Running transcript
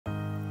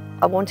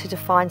I wanted to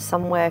find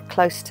somewhere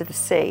close to the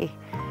sea,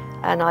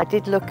 and I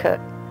did look at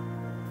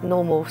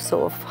normal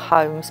sort of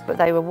homes, but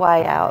they were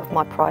way out of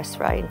my price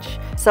range.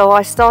 So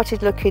I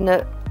started looking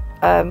at,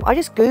 I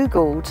just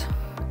Googled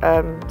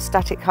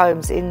static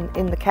homes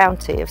in the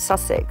county of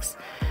Sussex,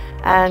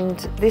 and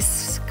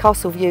this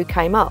Castleview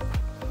came up.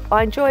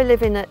 I enjoy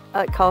living at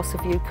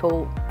Castleview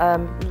Court.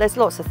 There's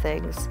lots of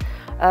things.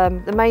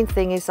 The main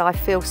thing is I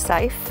feel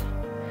safe.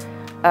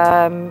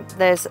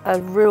 There's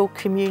a real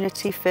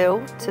community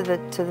feel to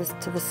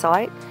the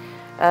site.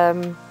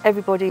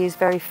 Everybody is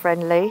very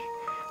friendly,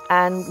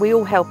 and we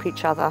all help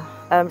each other.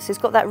 So it's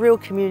got that real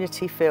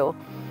community feel.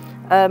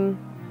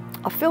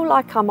 I feel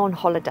like I'm on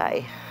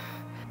holiday.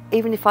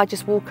 Even if I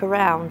just walk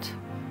around,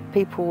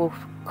 people will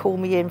call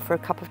me in for a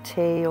cup of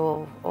tea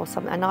or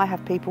something, and I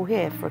have people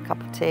here for a cup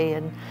of tea,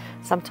 and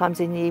sometimes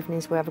in the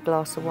evenings we have a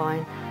glass of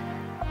wine.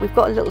 We've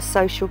got a little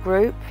social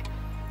group.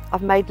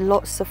 I've made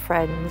lots of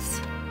friends,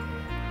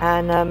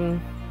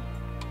 and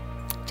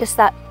just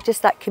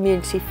that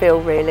community feel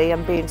really,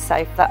 and being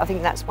safe. I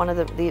think that's one of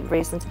the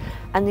reasons.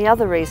 And the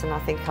other reason I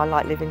think I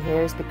like living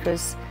here is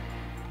because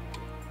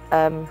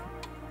the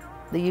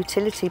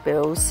utility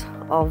bills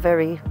are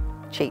very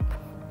cheap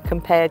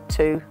compared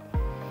to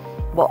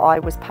what I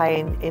was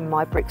paying in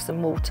my bricks and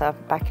mortar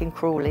back in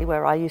Crawley,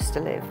 where I used to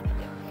live.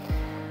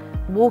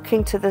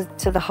 Walking to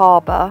the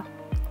harbour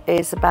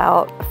is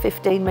about a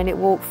 15-minute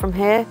walk from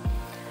here,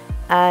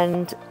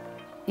 and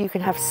you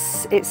can have,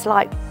 it's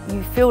like,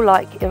 you feel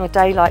like in a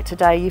day like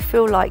today, you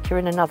feel like you're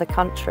in another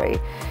country.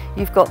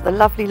 You've got the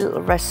lovely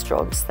little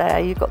restaurants there,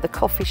 you've got the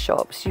coffee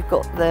shops, you've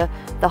got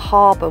the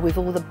harbour with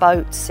all the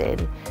boats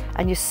in,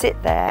 and you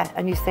sit there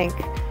and you think,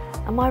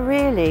 am I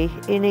really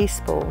in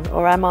Eastbourne,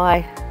 or am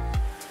I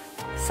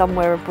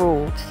somewhere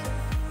abroad?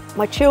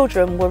 My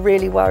children were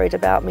really worried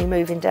about me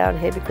moving down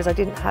here because I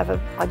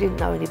didn't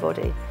know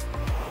anybody.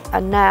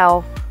 And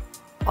now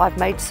I've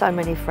made so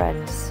many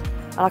friends,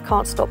 and I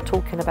can't stop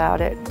talking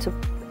about it.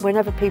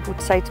 Whenever people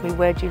say to me,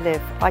 where do you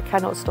live? I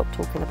cannot stop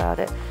talking about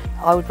it.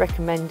 I would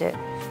recommend it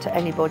to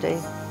anybody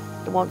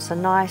that wants a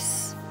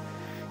nice,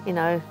 you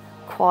know,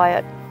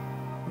 quiet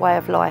way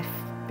of life,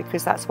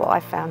 because that's what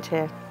I found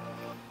here.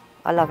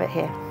 I love it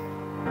here.